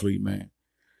an athlete, man,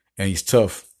 and he's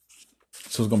tough.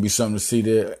 So it's going to be something to see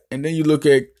there. And then you look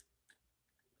at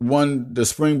the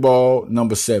spring ball,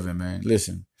 number 7, man.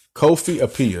 Listen, Kofi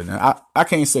Apia. Now, I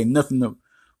can't say nothing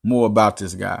more about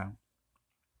this guy.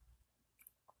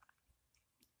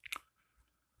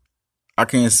 I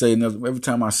can't say nothing. Every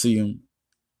time I see him,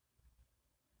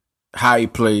 how he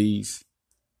plays,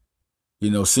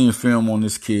 seeing film on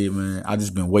this kid, man, I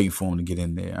just been waiting for him to get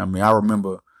in there. I mean, I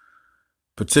remember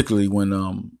particularly when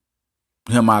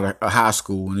him out of high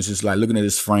school, and it's just like looking at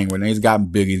his frame right now. He's gotten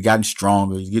bigger, he's gotten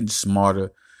stronger, he's getting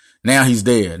smarter. Now he's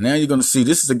there. Now you're going to see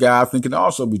this is a guy I think can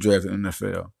also be drafted in the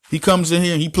NFL. He comes in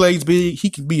here and he plays big. He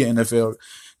can be an NFL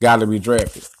guy to be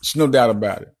drafted. There's no doubt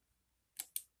about it.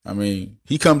 I mean,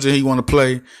 he comes in, he want to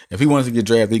play. If he wants to get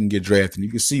drafted, he can get drafted. You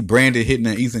can see Brandon Hitton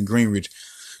and Ethan Greenridge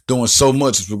doing so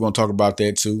much. We're going to talk about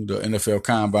that too. The NFL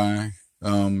Combine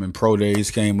and Pro Days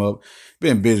came up.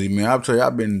 Been busy, man. I'll tell you,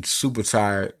 I've been super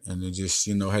tired and it just,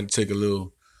 had to take a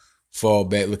little fall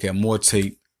back, look at more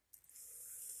tape.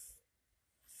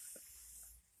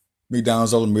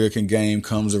 McDonald's All-American game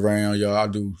comes around, y'all. I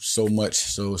do so much,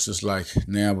 so it's just like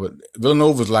now. But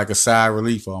Villanova's like a sigh of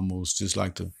relief almost, just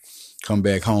like to come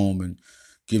back home and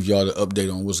give y'all the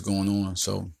update on what's going on.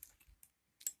 So,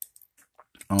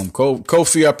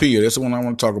 Kofi Apia, that's the one I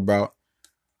want to talk about.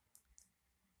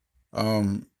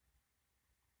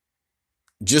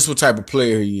 Just what type of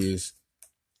player he is.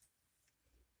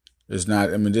 It's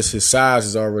not. I mean, his size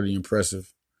is already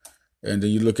impressive, and then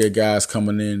you look at guys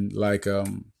coming in like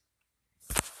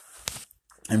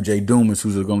MJ Dumas,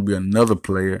 who's going to be another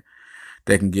player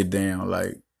that can get down.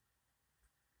 Like,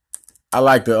 I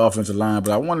like the offensive line,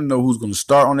 but I want to know who's going to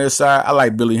start on their side. I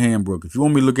like Billy Hambrook. If you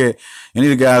want me to look at any of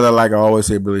the guys I like, I always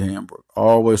say Billy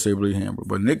Hambrook.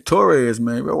 But Nick Torres,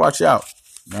 man, you better watch out.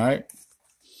 All right?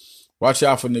 Watch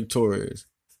out for Nick Torres.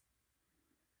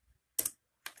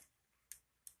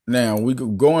 Now, we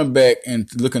going back and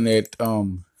looking at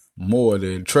more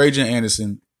than Trajan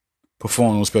Anderson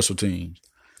performing on special teams.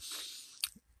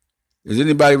 Is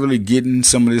anybody really getting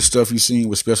some of this stuff you've seen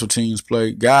with special teams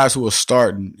play? Guys who are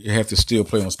starting, you have to still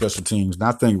play on special teams. And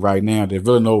I think right now that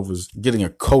Villanova's getting a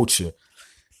culture.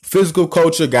 Physical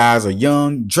culture, guys are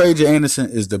young. Trajan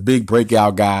Anderson is the big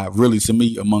breakout guy, really, to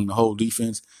me, among the whole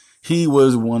defense. He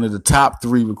was one of the top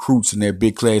 3 recruits in that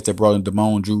big class that brought in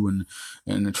Damone Drew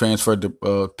and transferred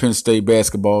to Penn State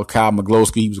basketball. Kyle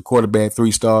McGlosky, he was a quarterback,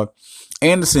 3-star.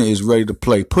 Anderson is ready to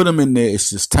play. Put him in there. It's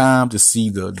just time to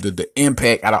see the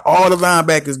impact out of all the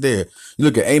linebackers there. You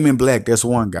look at Amen Black, that's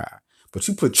one guy. But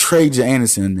you put Trajan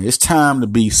Anderson in there. It's time to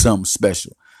be something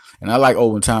special. And I like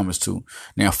Owen Thomas too.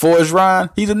 Now, Forrest Ryan,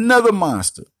 he's another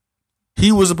monster.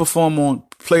 He was a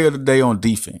player of the day on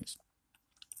defense.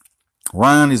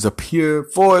 Ryan is a pure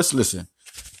Forrest. Listen,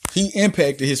 he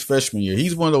impacted his freshman year.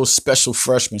 He's one of those special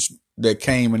freshmen that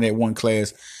came in that one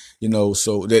class,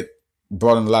 so that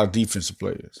brought in a lot of defensive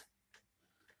players.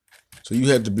 So you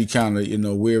have to be kind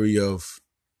of, wary of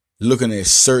looking at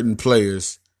certain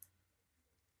players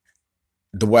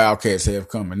the Wildcats have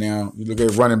coming. Now, you look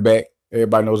at running back.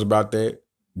 Everybody knows about that.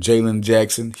 Jalen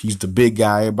Jackson, he's the big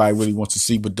guy everybody really wants to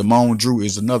see. But Damone Drew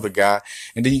is another guy.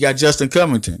 And then you got Justin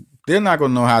Covington. They're not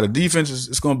going to know how the defense is.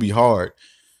 It's going to be hard.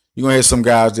 You're going to have some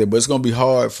guys there, but it's going to be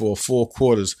hard for 4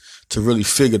 quarters to really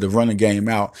figure the running game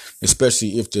out,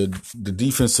 especially if the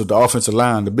defense of the offensive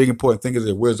line, the big important thing is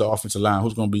that where's the offensive line?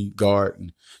 Who's going to be guard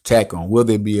and tackle on? Will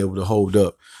they be able to hold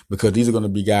up? Because these are going to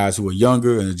be guys who are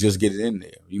younger and just get it in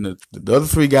there. The other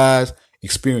 3 guys,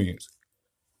 experience.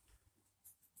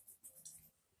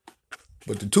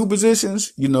 But the 2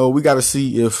 positions, we got to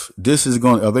see if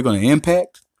are they going to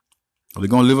impact? Are they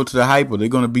going to live up to the hype? Are they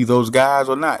going to be those guys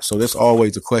or not? So that's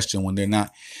always the question when they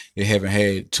haven't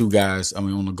had 2 guys,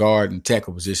 on the guard and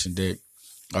tackle position that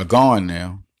are gone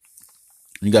now.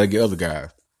 You got to get other guys.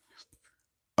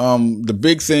 The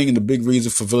big thing and the big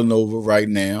reason for Villanova right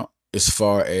now, as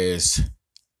far as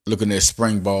looking at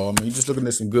spring ball, you're just looking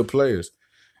at some good players.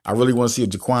 I really want to see if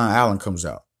Jaquan Allen comes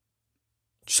out.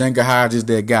 Shanker Hodge is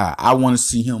that guy. I want to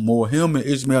see him more. Him and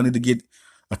Ishmael need to get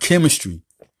a chemistry.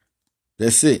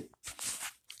 That's it.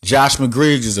 Josh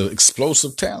McGriggs is an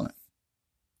explosive talent.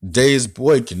 Dez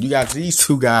Boykin. You got these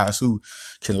 2 guys who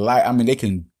can they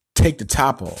can take the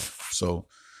top off. So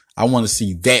I want to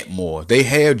see that more. They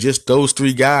have just those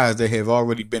 3 guys that have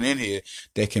already been in here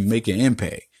that can make an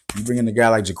impact. You bring in a guy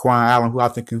like Jaquan Allen, who I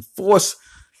think can force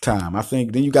time. I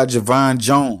think then you got Javon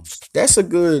Jones. That's a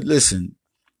good, listen,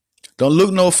 don't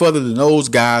look no further than those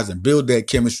guys and build that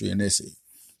chemistry, and that's it.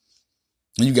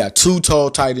 And you got 2 tall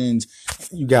tight ends.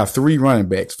 You got 3 running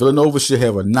backs. Villanova should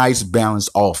have a nice balanced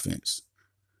offense.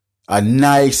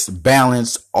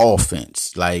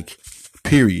 Like,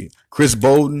 period. Chris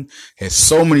Bolden has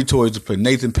so many toys to play.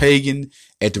 Nathan Pagan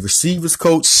at the receivers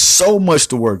coach, so much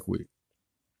to work with.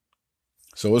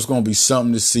 So it's going to be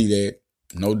something to see that,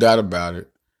 no doubt about it.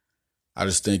 I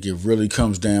just think it really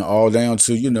comes down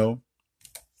to,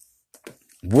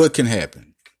 what can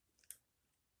happen.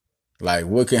 Like,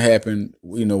 what can happen,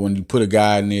 when you put a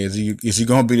guy in there? Is he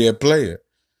going to be that player?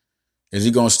 Is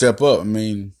he going to step up? I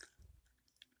mean,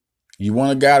 you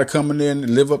want a guy to come in there and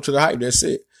live up to the hype. That's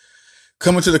it.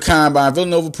 Coming to the Combine,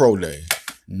 Villanova Pro Day.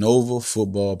 Nova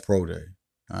Football Pro Day.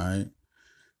 All right.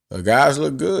 The guys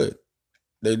look good.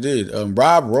 They did.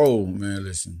 Rob Rowe, man,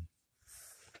 listen.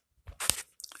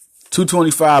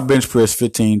 225 bench press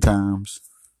 15 times.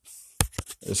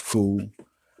 That's cool.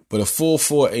 But a full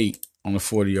 4.8 on the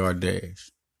 40-yard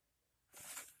dash.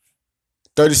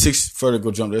 36 vertical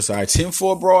jump. That's all right.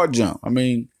 10-4 broad jump. I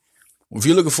mean, if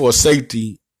you're looking for a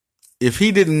safety, if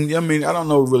he didn't, I don't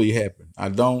know what really happened. I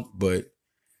don't, but,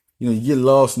 you get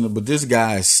lost in it. But this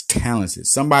guy is talented.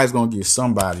 Somebody's going to get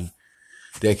somebody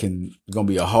that going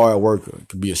to be a hard worker. He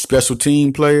can be a special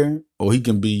team player, or he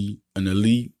can be an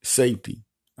elite safety.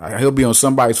 He'll be on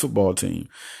somebody's football team.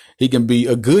 He can be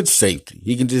a good safety.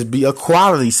 He can just be a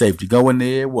quality safety. Go in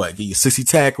there, get you 60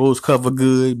 tackles, cover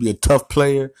good, be a tough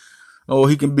player. Or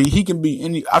he can be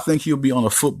any. I think he'll be on a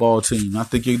football team. I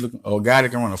think he's looking a guy that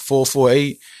can run a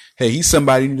 4.48. Hey, he's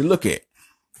somebody you need to look at.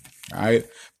 All right.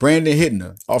 Brandon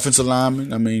Hittner, offensive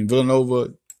lineman. I mean,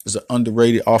 Villanova is an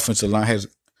underrated offensive line, has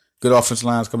good offensive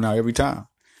lines coming out every time.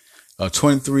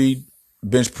 23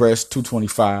 bench press,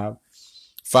 225,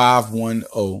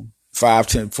 510,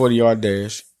 510, 40-yard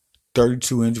dash,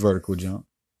 32-inch vertical jump,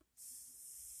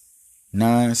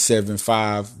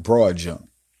 9.75 broad jump,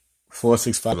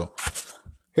 4.65.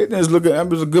 Hittner is looking, it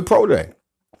was a good pro day.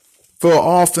 For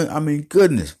offense,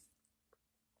 goodness.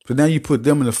 So now you put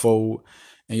them in the fold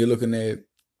and you're looking at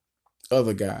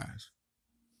other guys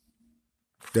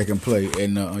that can play.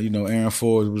 And, Aaron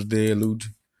Ford was there, Lou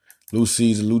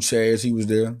Caesar, Lou Chaz, he was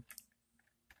there.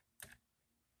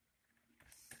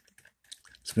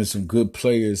 It's been some good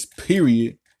players,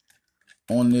 period,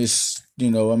 on this,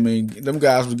 them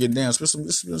guys will get down.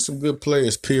 It's been some good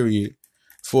players, period,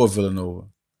 for Villanova.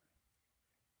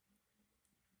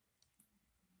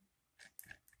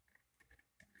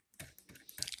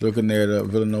 Looking at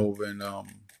Villanova and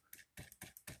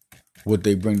what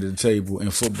they bring to the table in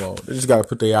football. They just got to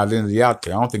put their identity out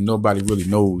there. I don't think nobody really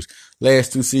knows.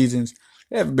 Last 2 seasons,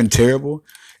 they haven't been terrible.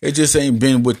 It just ain't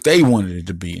been what they wanted it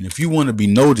to be. And if you want to be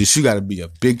noticed, you got to be a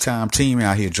big-time team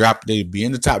out here. They be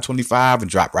in the top 25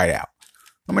 and drop right out.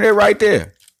 They're right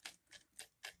there.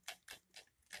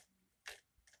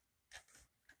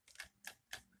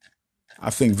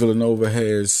 I think Villanova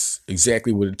has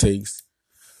exactly what it takes.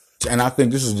 And I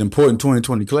think this is an important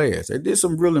 2020 class. They did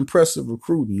some real impressive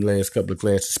recruiting the last couple of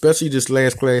classes, especially this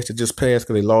last class that just passed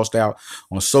because they lost out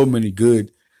on so many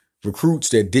good recruits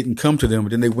that didn't come to them. But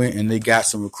then they went and they got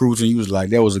some recruits, and you was like,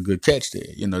 that was a good catch there.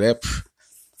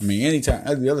 Anytime,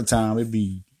 every other time, it'd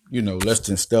be, less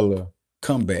than stellar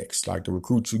comebacks. Like the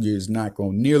recruits you get is not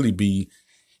going to nearly be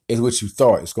as what you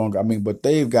thought it's going to. But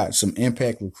they've got some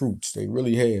impact recruits. They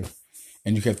really have.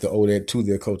 And you have to owe that to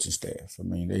their coaching staff.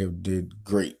 They have did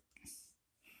great.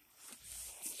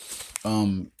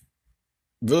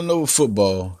 Villanova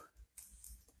football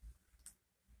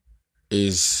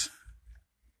is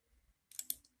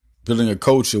building a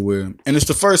culture where, and it's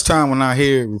the first time when I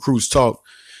hear recruits talk,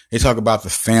 they talk about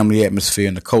the family atmosphere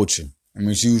and the culture.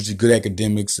 It's usually good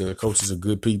academics, coaches are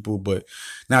good people, but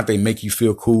not they make you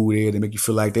feel cool there, they make you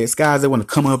feel like that. It's guys that want to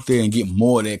come up there and get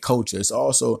more of that culture. It's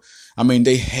also,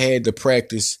 they had to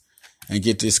practice and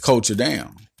get this culture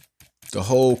down. The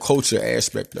whole culture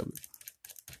aspect of it.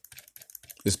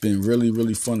 It's been really,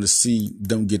 really fun to see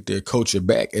them get their culture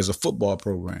back as a football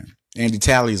program. Andy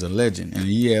Talley is a legend, and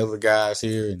he has other guys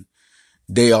here, and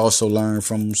they also learn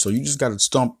from him. So you just got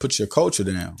to put your culture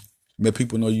down. Let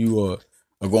people know you are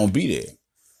going to be there.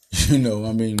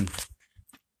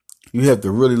 You have to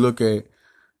really look at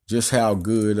just how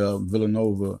good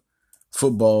Villanova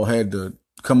football had to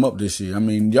come up this year.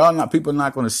 People are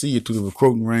not going to see it through the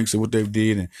recruiting ranks of what they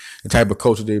did and the type of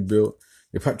culture they built.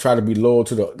 They try to be loyal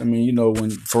to when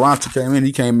Ferrante came in,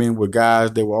 he came in with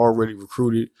guys that were already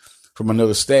recruited from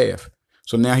another staff.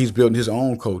 So now he's building his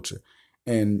own culture.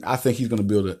 And I think he's going to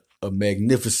build a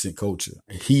magnificent culture.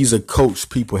 He's a coach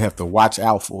people have to watch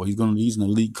out for. He's an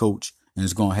elite coach, and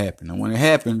it's going to happen. And when it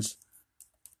happens,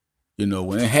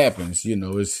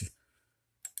 it's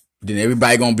then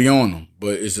everybody going to be on him.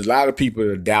 But it's a lot of people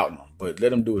that are doubting him. But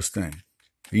let him do his thing.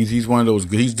 He's one of those.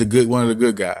 He's one of the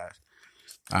good guys.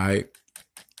 All right.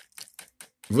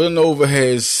 Villanova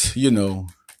has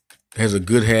a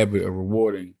good habit of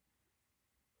rewarding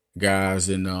guys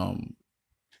and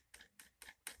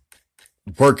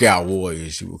workout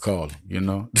warriors, you would call them, you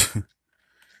know.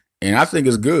 And I think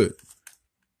it's good.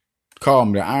 Call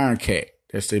them the Iron Cat.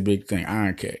 That's their big thing,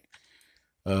 Iron Cat.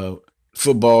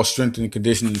 Football strength and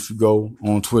conditioning. If you go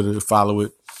on Twitter, follow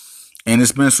it. And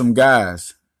it's been some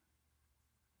guys.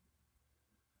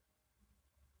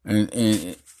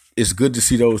 And it's good to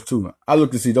see those too. I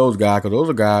look to see those guys because those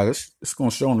are guys, it's going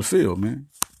to show on the field, man.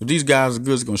 If these guys are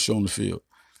good, it's going to show on the field.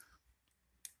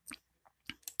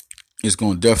 It's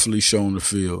going to definitely show on the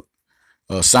field.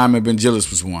 Simon Ben-Gillis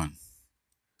was one.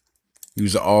 He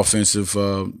was an offensive.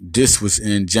 This was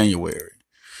in January.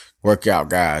 Workout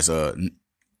guys. Nwulu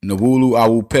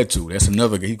Awupetu. That's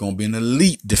another guy. He's going to be an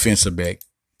elite defensive back.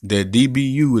 The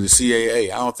DBU with the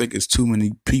CAA. I don't think it's too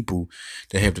many people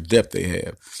that have the depth they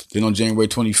have. Then on January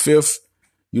 25th,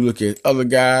 you look at other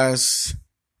guys.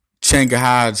 Changa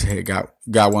Hodge had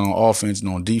got one on offense and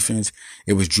on defense.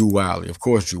 It was Drew Wiley. Of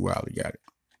course, Drew Wiley got it.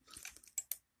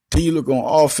 Then you look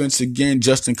on offense again,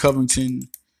 Justin Covington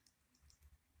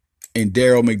and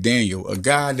Daryl McDaniel, a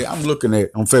guy that I'm looking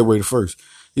at on February the 1st.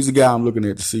 He's a guy I'm looking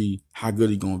at to see how good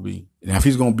he's going to be. And if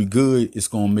he's going to be good, it's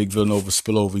going to make Villanova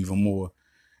spill over even more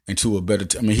into a better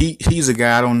I mean, he's a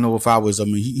guy I don't know if I was. I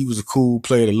mean, he was a cool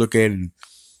player to look at, and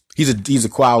he's a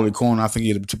quality corner. I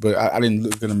think but I didn't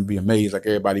look at him and be amazed like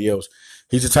everybody else.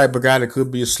 He's the type of guy that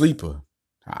could be a sleeper.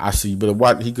 I see, but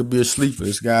what he could be a sleeper.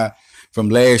 This guy from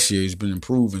last year has been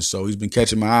improving, so he's been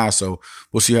catching my eye. So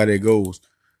we'll see how that goes.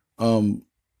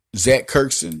 Zach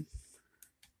Kirkson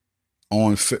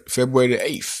on February the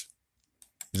 8th.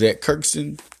 Zach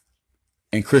Kirkson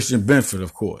and Christian Benford,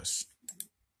 of course.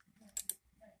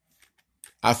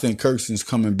 I think Kirkson's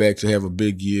coming back to have a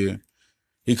big year.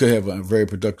 He could have a very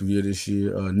productive year this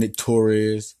year. Nick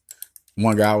Torres,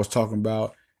 one guy I was talking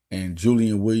about, and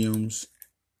Julian Williams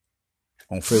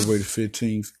on February the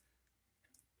 15th.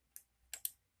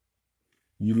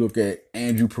 You look at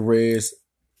Andrew Perez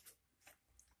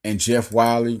and Jeff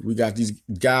Wiley. We got these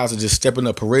guys are just stepping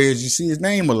up. Perez, you see his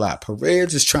name a lot.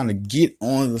 Perez is trying to get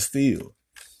on the field.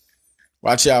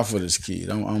 Watch out for this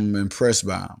kid. I'm impressed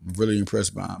by him. I'm really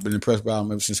impressed by him. Been impressed by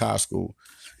him ever since high school.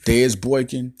 Dez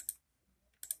Boykin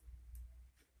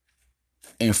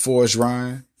and Forrest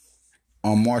Ryan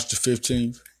on March the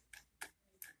 15th.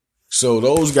 So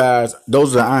those guys,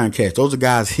 those are the Iron Cats. Those are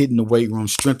guys hitting the weight room,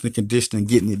 strength and conditioning,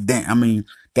 getting it down. I mean,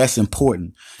 that's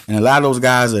important. And a lot of those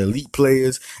guys are elite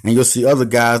players, and you'll see other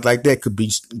guys like that could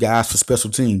be guys for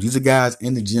special teams. These are guys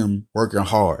in the gym working the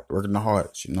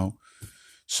hardest, you know.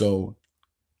 So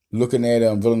looking at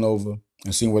Villanova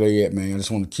and seeing where they at, man. I just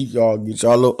want to get y'all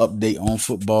a little update on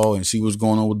football and see what's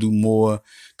going on. We'll do more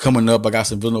coming up. I got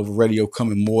some Villanova radio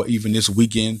coming more even this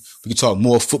weekend. We can talk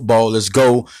more football. Let's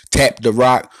go. Tap the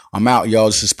rock. I'm out, y'all.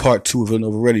 This is part 2 of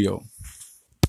Villanova Radio.